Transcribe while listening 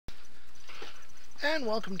and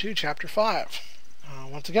welcome to Chapter 5.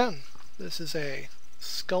 Once again, this is a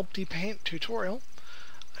SculptyPaint tutorial,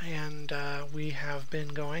 and we have been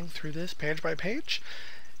going through this page by page,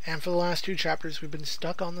 and for the last two chapters we've been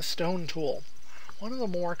stuck on the stone tool. One of the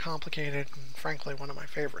more complicated, and frankly one of my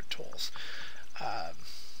favorite tools.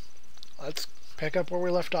 Let's pick up where we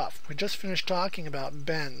left off. We just finished talking about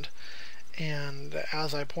bend, and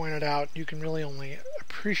as I pointed out, you can really only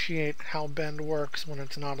appreciate how bend works when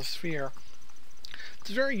it's not a sphere. It's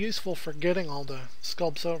very useful for getting all the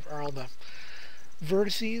sculpts over, or all the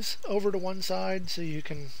vertices over to one side, so you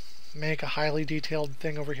can make a highly detailed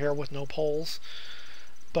thing over here with no poles.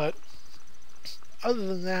 But other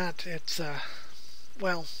than that, it's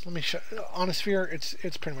well, let me show. On a sphere,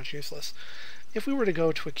 it's pretty much useless. If we were to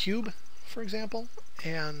go to a cube, for example,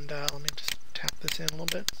 and let me just tap this in a little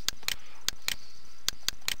bit.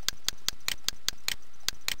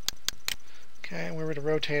 Okay, and we were to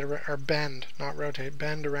rotate, or bend, not rotate,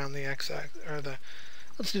 bend around the x-axis, or the,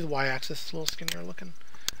 let's do the y-axis, it's a little skinnier looking.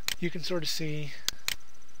 You can sort of see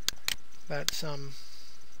that some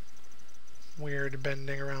weird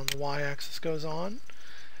bending around the y-axis goes on,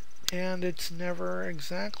 and it's never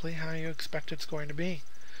exactly how you expect it's going to be.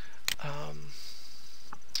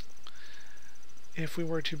 If we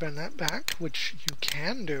were to bend that back, which you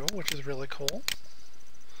can do, which is really cool,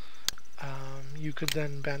 you could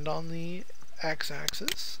then bend on the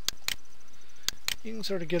x-axis. You can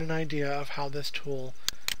sort of get an idea of how this tool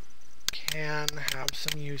can have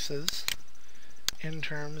some uses in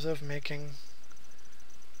terms of making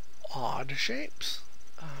odd shapes.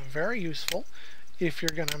 Very useful if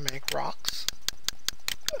you're going to make rocks.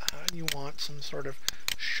 You want some sort of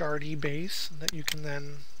shardy base that you can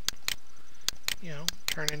then,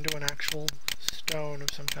 turn into an actual stone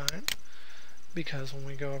of some kind. Because when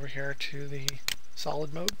we go over here to the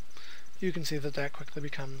solid mode, you can see that that quickly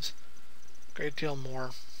becomes a great deal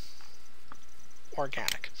more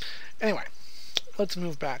organic. Anyway, let's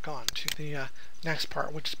move back on to the next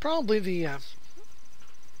part, which is probably the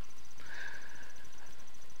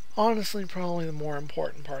honestly probably the more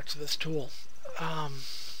important parts of this tool.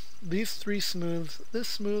 These three smooth. This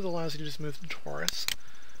smooth allows you to smooth the torus,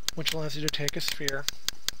 which allows you to take a sphere,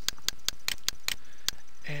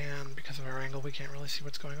 and because of our angle we can't really see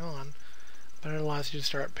what's going on, but it allows you to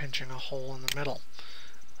start pinching a hole in the middle.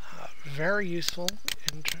 Very useful.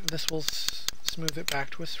 This will smooth it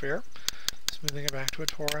back to a sphere, smoothing it back to a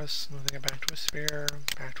torus, smoothing it back to a sphere,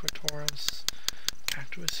 back to a torus,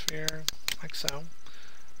 back to a sphere, like so.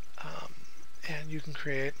 And you can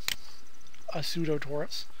create a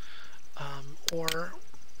pseudo-torus, or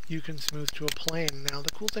you can smooth to a plane. Now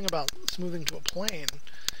the cool thing about smoothing to a plane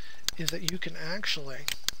is that you can actually,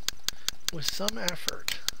 with some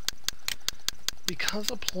effort,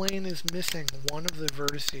 because a plane is missing one of the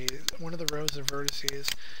vertices, one of the rows of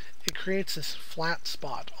vertices, it creates this flat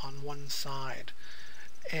spot on one side.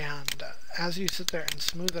 And as you sit there and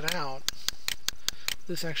smooth it out,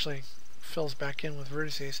 this actually fills back in with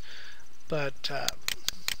vertices. But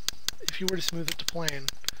if you were to smooth it to plane,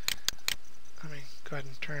 let me go ahead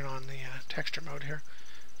and turn on the texture mode here.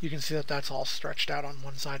 You can see that that's all stretched out on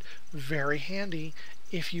one side. Very handy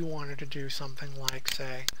if you wanted to do something like,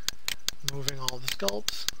 say, moving all the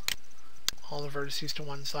sculpts, all the vertices to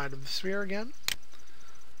one side of the sphere again.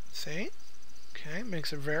 See? Okay,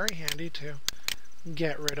 makes it very handy to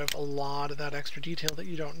get rid of a lot of that extra detail that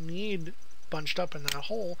you don't need bunched up in that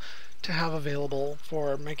hole to have available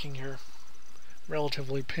for making your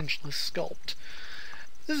relatively pinchless sculpt.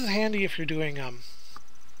 This is handy if you're doing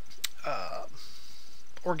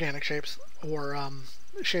organic shapes, or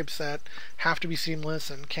shapes that have to be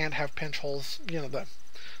seamless and can't have pinch holes, the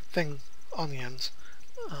thing on the ends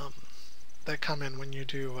that come in when you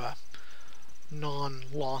do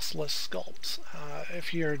non-lossless sculpts.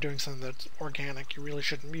 If you're doing something that's organic, you really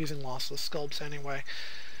shouldn't be using lossless sculpts anyway.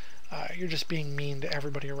 You're just being mean to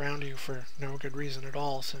everybody around you for no good reason at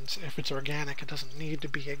all, since if it's organic, it doesn't need to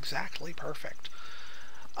be exactly perfect.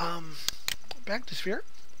 Back to sphere.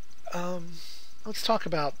 Let's talk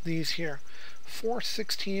about these here. 4,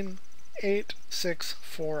 16, 8, 6,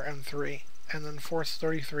 4, and 3. And then 4,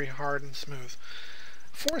 33 hard and smooth.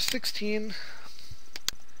 4, 16,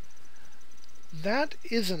 that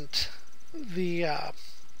isn't the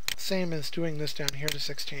same as doing this down here to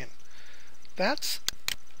 16. That's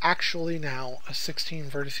actually now a 16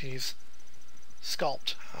 vertices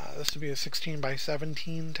sculpt. This would be a 16 by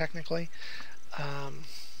 17 technically.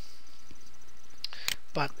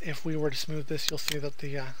 But if we were to smooth this, you'll see that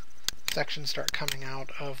the sections start coming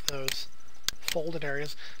out of those folded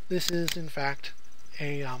areas. This is in fact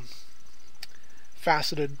a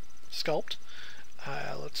faceted sculpt.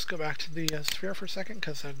 Let's go back to the sphere for a second,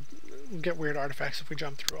 because we get weird artifacts if we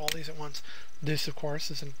jump through all these at once. This, of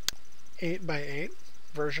course, is an 8x8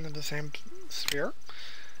 version of the same sphere.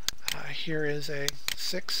 Here is a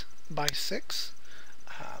 6x6.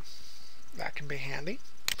 That can be handy.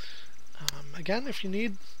 Again, if you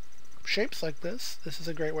need shapes like this is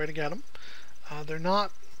a great way to get them.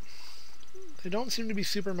 They don't seem to be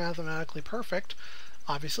super mathematically perfect,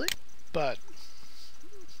 obviously, but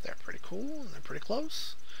they're pretty cool and they're pretty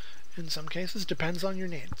close. In some cases, depends on your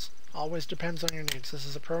needs. Always depends on your needs. This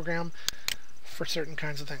is a program for certain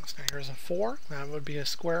kinds of things. Now here's a 4. That would be a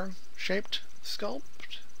square-shaped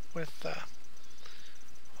sculpt with, I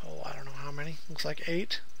don't know how many. Looks like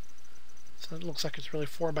 8. So it looks like it's really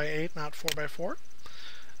 4x8, not 4x4.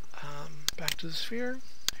 Back to the sphere.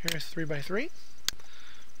 Here's 3x3,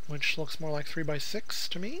 which looks more like 3x6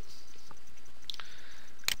 to me.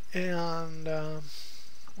 And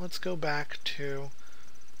let's go back to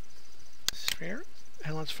sphere,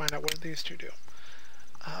 and let's find out what these two do.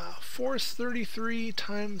 Force 33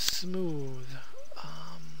 times smooth.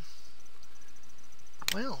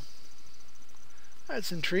 Well,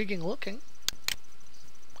 that's intriguing looking.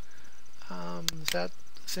 Is that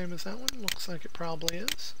the same as that one? Looks like it probably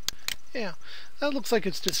is. Yeah, that looks like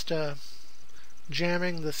it's just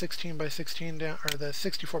jamming the 16x16 down, or the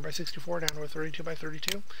 64x64 down to a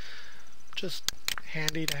 32x32. Just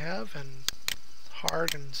handy to have, and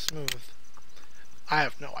hard and smooth. I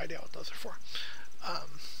have no idea what those are for.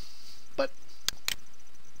 But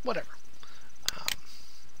whatever.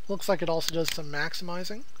 Looks like it also does some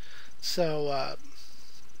maximizing. So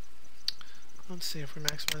let's see if we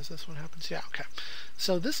maximize this, what happens. Yeah, okay.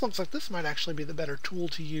 So this looks like this might actually be the better tool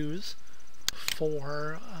to use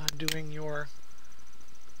for doing your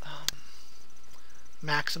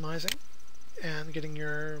maximizing and getting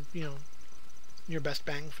your, your best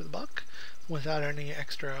bang for the buck without any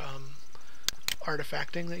extra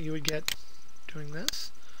artifacting that you would get doing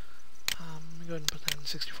this. Let me go ahead and put that in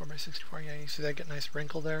 64x64. Yeah, you see that get a nice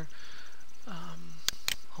wrinkle there.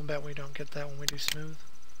 I'll bet we don't get that when we do smooth.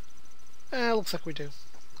 It looks like we do.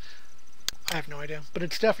 I have no idea, but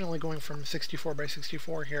it's definitely going from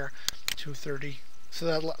 64x64 here to 30. So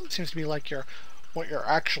that seems to be like what you're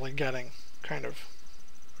actually getting kind of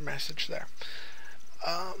message there.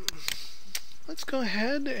 Let's go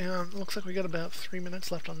ahead, and it looks like we got about 3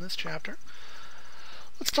 minutes left on this chapter.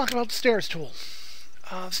 Let's talk about the stairs tool.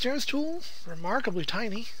 Stairs tool, remarkably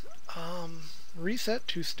tiny. Reset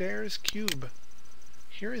to stairs cube.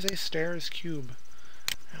 Here is a stairs cube.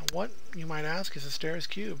 Now, what, you might ask, is a stairs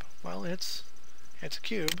cube? Well, it's a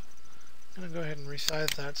cube. I'm going to go ahead and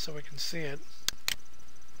resize that so we can see it.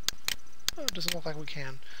 Oh, it doesn't look like we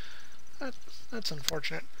can. That's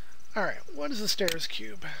unfortunate. Alright, what is a stairs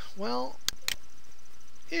cube? Well,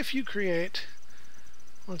 if you create,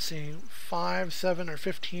 let's see, 5, 7, or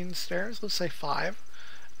 15 stairs, let's say 5,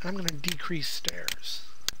 and I'm going to decrease stairs.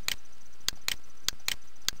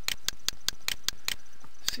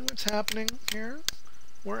 See what's happening here?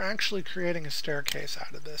 We're actually creating a staircase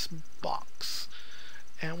out of this box.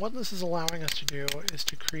 And what this is allowing us to do is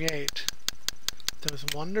to create those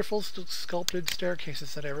wonderful sculpted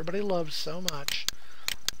staircases that everybody loves so much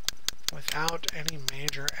without any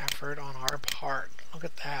major effort on our part. Look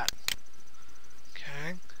at that.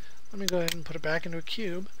 Okay, let me go ahead and put it back into a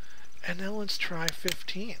cube, and now let's try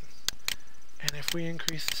 15. And if we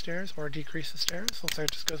increase the stairs or decrease the stairs, looks like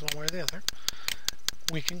it just goes one way or the other,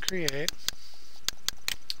 we can create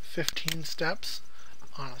 15 steps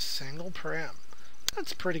on a single prim.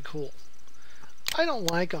 That's pretty cool. I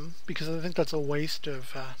don't like them because I think that's a waste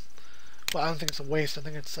of, well, I don't think it's a waste, I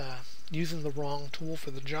think it's using the wrong tool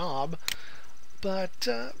for the job. But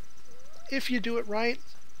if you do it right,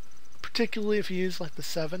 particularly if you use like the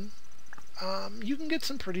 7, you can get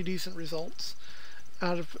some pretty decent results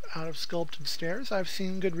out of sculpted stairs. I've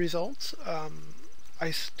seen good results.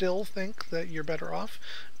 I still think that you're better off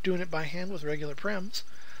doing it by hand with regular prims.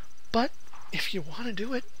 But if you want to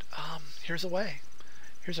do it, here's a way.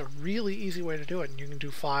 Here's a really easy way to do it, and you can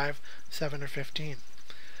do 5, 7, or 15.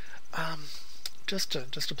 Just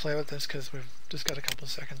to play with this, because we've just got a couple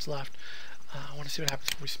of seconds left. I want to see what happens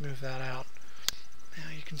if we smooth that out. Now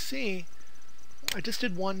you can see I just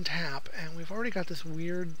did one tap, and we've already got this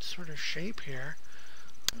weird sort of shape here.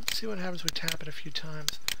 Let's see what happens if we tap it a few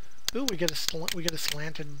times. Ooh, we get a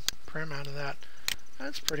slanted prim out of that.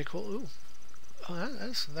 That's pretty cool. Ooh, oh,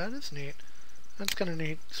 that is neat. That's kind of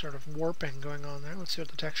neat, sort of warping going on there. Let's see what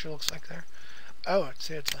the texture looks like there. Oh,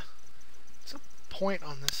 see, it's a point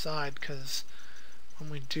on this side, because when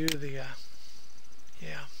we do the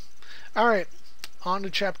yeah. All right, on to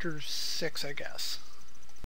chapter 6, I guess.